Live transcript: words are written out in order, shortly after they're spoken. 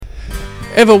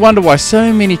Ever wonder why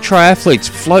so many triathletes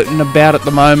floating about at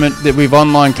the moment, that with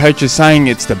online coaches saying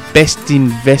it's the best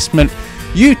investment?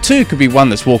 You too could be one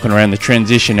that's walking around the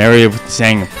transition area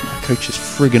saying, my coach is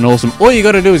friggin' awesome. All you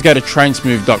got to do is go to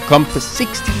trainsmooth.com for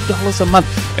 $60 a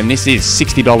month. And this is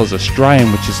 $60 Australian,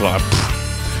 which is like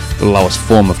the lowest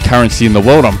form of currency in the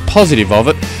world. I'm positive of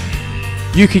it.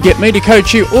 You could get me to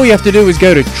coach you. All you have to do is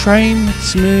go to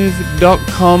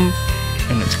trainsmooth.com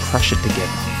and let's crush it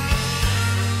together.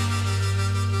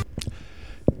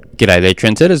 G'day there,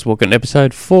 trendsetters. Welcome to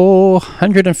episode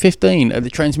 415 of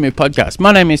the Trainsmooth podcast.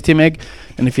 My name is Tim Egg,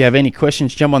 and if you have any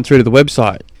questions, jump on through to the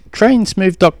website,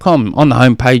 trainsmooth.com. On the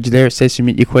homepage there, it says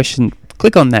submit your question.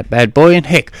 Click on that bad boy, and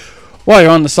heck, while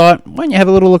you're on the site, why don't you have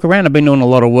a little look around? I've been doing a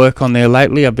lot of work on there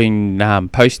lately. I've been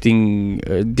posting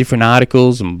different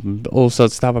articles and all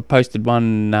sorts of stuff. I posted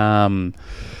one...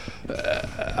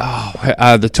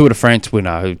 the Tour de France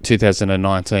winner,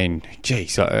 2019.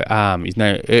 His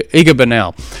name Egan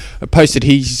Bernal posted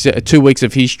his 2 weeks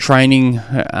of his training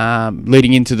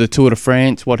leading into the Tour de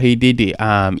France. What he did,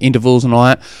 intervals and all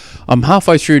that. I'm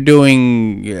halfway through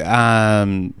doing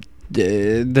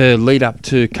the lead up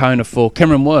to Kona for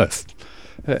Cameron Worth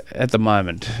at the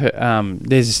moment.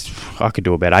 I could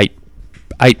do about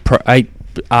eight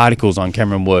articles on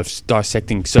Cameron Worth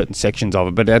dissecting certain sections of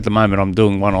it, but at the moment I'm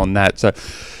doing one on that. So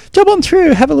jump on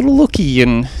through, have a little looky,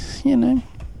 and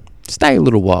stay a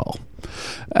little while.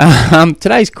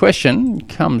 Today's question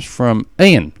comes from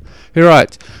Ian, who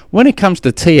writes, when it comes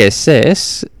to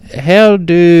TSS, how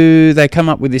do they come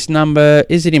up with this number?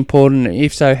 Is it important?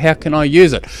 If so, how can I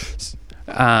use it?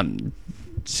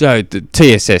 So the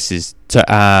TSS is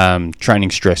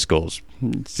training stress scores.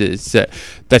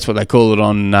 That's what they call it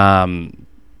on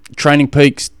Training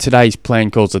Peaks. Today's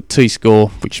Plan calls it T-score,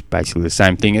 which is basically the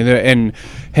same thing. And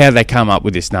how they come up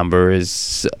with this number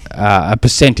is a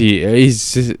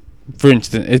percentage. For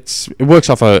instance, it works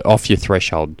off your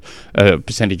threshold, a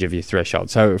percentage of your threshold.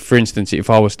 So, for instance, if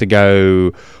I was to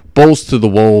go balls to the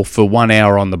wall for 1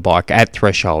 hour on the bike at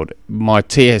threshold, my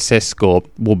TSS score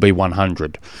will be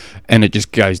 100, and it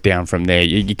just goes down from there.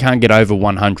 You can't get over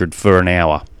 100 for an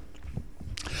hour.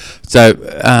 So,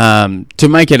 to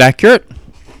make it accurate,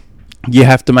 you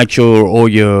have to make sure all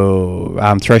your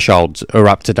thresholds are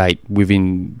up to date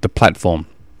within the platform.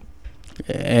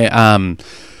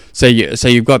 So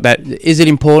you've got that. Is it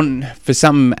important? For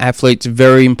some athletes,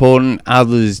 very important.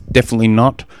 Others, definitely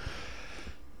not.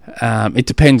 It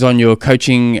depends on your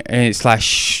coaching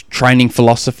 / training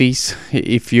philosophies.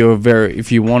 If you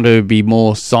want to be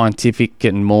more scientific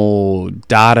and more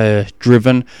data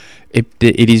driven, it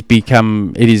is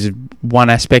one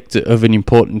aspect of an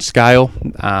important scale.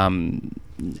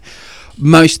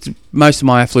 Most of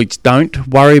my athletes don't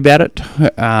worry about it.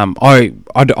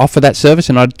 I'd offer that service,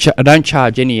 and I don't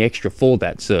charge any extra for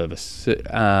that service.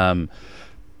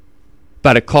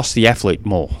 But it costs the athlete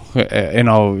more. And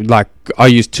I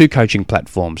use two coaching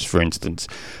platforms, for instance.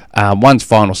 One's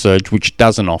Final Surge, which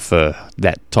doesn't offer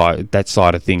that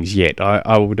side of things yet.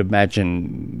 I would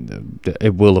imagine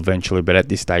it will eventually, but at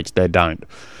this stage they don't.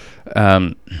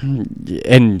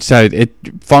 And so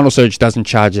Final Surge doesn't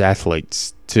charge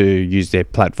athletes to use their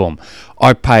platform.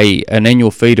 I pay an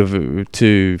annual fee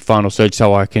to Final Surge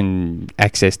so I can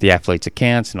access the athletes'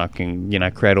 accounts, and I can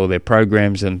create all their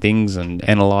programs and things and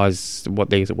analyze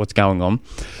what's going on.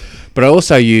 But I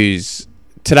also use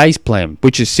Today's Plan,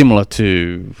 which is similar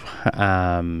to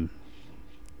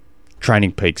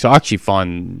Training Peaks. I actually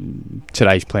find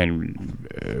Today's Plan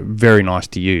very nice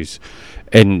to use,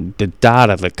 and the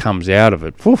data that comes out of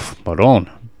it, spot on,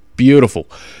 beautiful.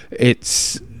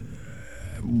 It's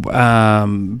I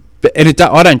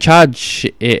don't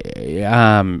charge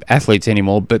athletes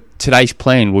anymore, but Today's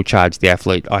Plan will charge the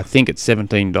athlete. I think it's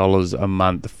 $17 a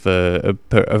month per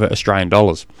Australian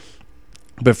dollars.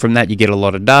 But from that, you get a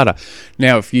lot of data.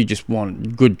 Now, if you just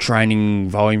want good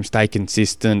training volume, stay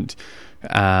consistent,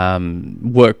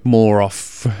 work more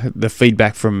off the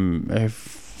feedback from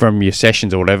your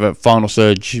sessions or whatever, Final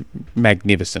Surge,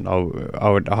 magnificent. I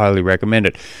would highly recommend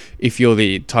it. If you're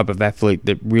the type of athlete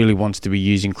that really wants to be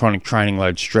using chronic training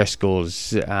load, stress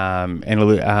scores,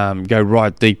 go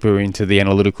right deeper into the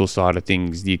analytical side of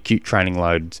things, the acute training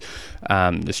loads,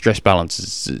 the stress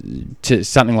balances,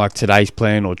 something like Today's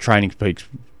Plan or Training Peaks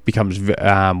becomes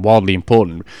wildly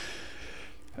important.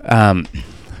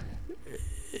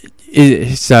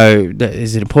 So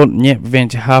is it important? Yeah,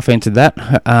 we've half answered that.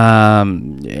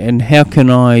 And how can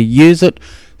I use it?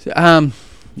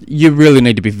 You really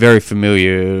need to be very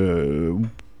familiar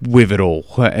with it all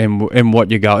and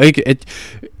what your goal.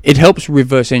 It helps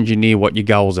reverse engineer what your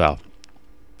goals are.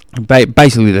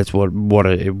 Basically, that's what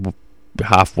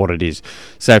half what it is.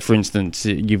 So, for instance,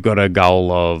 you've got a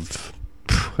goal of,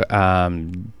 I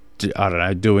don't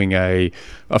know, doing a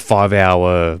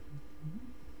 5-hour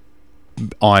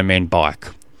Ironman bike,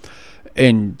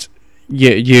 and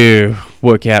you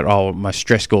work out, oh, my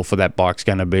stress score for that bike's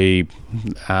going to be,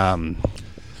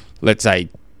 let's say,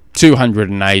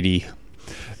 280.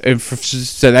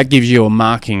 So that gives you a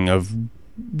marking of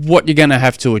what you're going to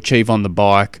have to achieve on the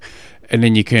bike, and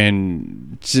then you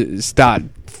can start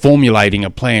formulating a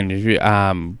plan.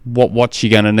 What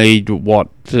you're going to need, what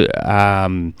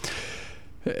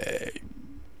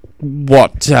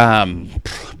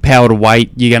power to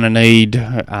weight you're going to need.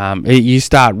 You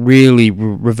start really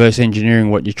reverse engineering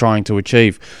what you're trying to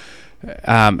achieve.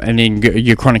 And then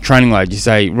your chronic training load, you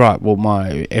say, right, well,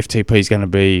 my FTP is going to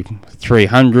be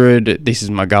 300. This is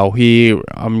my goal here.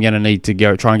 I'm going to need to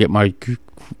go try and get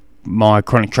my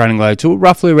chronic training load to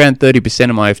roughly around 30%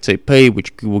 of my FTP,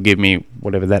 which will give me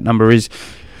whatever that number is.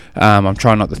 I'm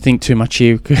trying not to think too much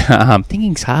here.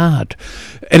 Thinking's hard.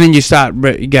 And then you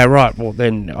go, right, well,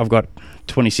 then I've got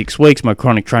 26 weeks. My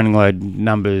chronic training load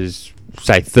number's,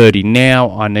 say, 30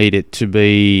 now. I need it to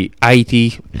be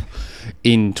 80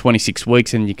 in 26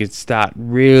 weeks, and you can start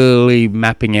really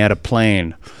mapping out a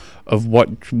plan of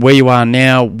where you are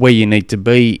now, where you need to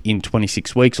be in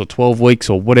 26 weeks or 12 weeks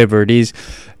or whatever it is.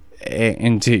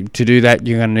 And to do that,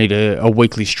 you're going to need a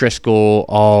weekly stress score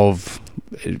of,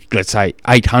 let's say,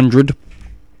 800,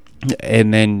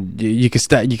 and then you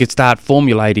could start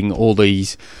formulating all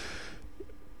these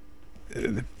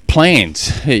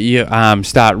plans. You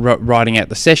start writing out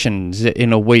the sessions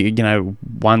in a week,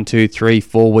 1, 2, 3,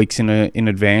 4 weeks in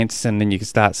advance, and then you can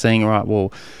start seeing, right,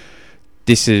 well,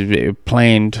 this is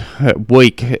planned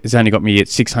week has only got me at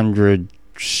 600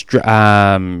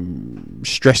 stress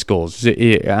scores.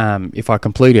 If I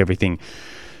complete everything,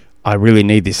 I really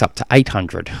need this up to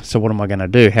 800. So what am I going to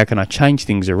do? How can I change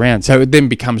things around? So it then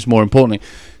becomes more important.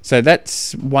 So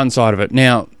that's one side of it.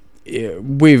 Now,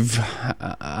 with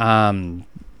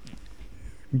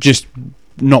just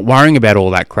not worrying about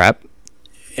all that crap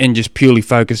and just purely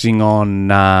focusing on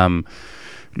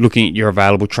looking at your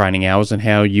available training hours and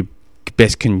how you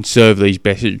best conserve these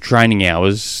best training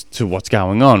hours to what's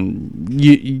going on,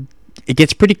 it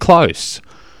gets pretty close.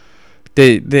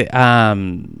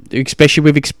 Especially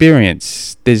with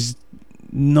experience, there's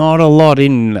not a lot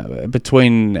in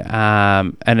between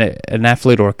an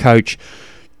athlete or a coach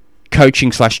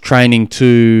coaching / training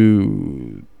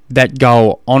to that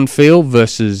goal on field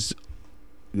versus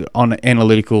on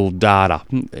analytical data.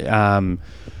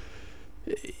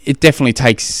 It definitely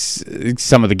takes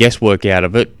some of the guesswork out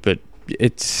of it, but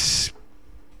it's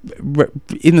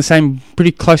in the same,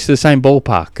 pretty close to the same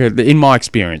ballpark in my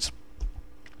experience.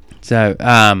 So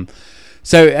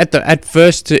at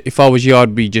first, if I was you,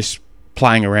 I'd be just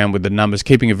playing around with the numbers,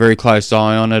 keeping a very close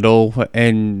eye on it all.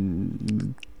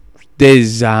 And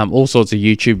there's all sorts of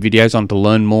YouTube videos on to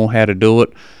learn more how to do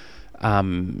it,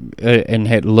 and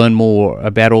how to learn more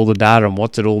about all the data and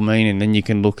what's it all mean. And then you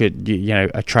can look at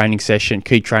a training session,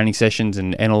 key training sessions,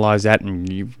 and analyze that,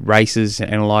 and races,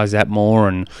 analyze that more,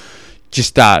 and just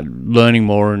start learning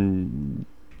more. And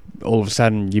all of a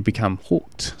sudden you become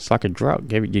hooked. It's like a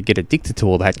drug. You get addicted to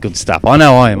all that good stuff. I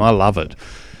know I am. I love it.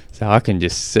 So I can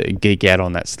just geek out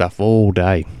on that stuff all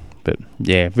day. But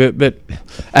yeah, but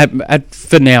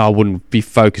for now I wouldn't be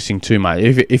focusing too much.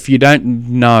 If you don't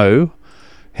know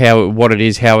what it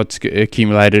is, how it's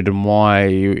accumulated, and why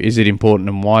is it important,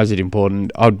 and why is it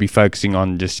important, I'd be focusing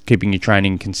on just keeping your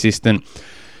training consistent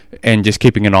and just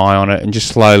keeping an eye on it and just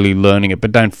slowly learning it.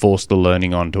 But don't force the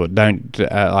learning onto it. Don't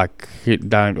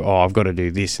I've got to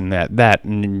do this and that,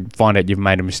 and then find out you've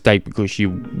made a mistake because you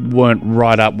weren't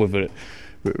right up with it,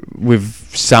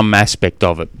 with some aspect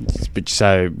of it. But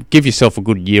so give yourself a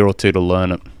good year or two to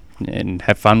learn it and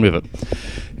have fun with it.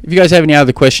 If you guys have any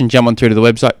other questions, jump on through to the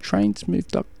website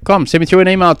trainsmooth.com. Send me through an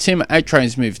email,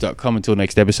 tim@trainsmooth.com. Until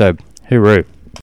next episode, hooroo.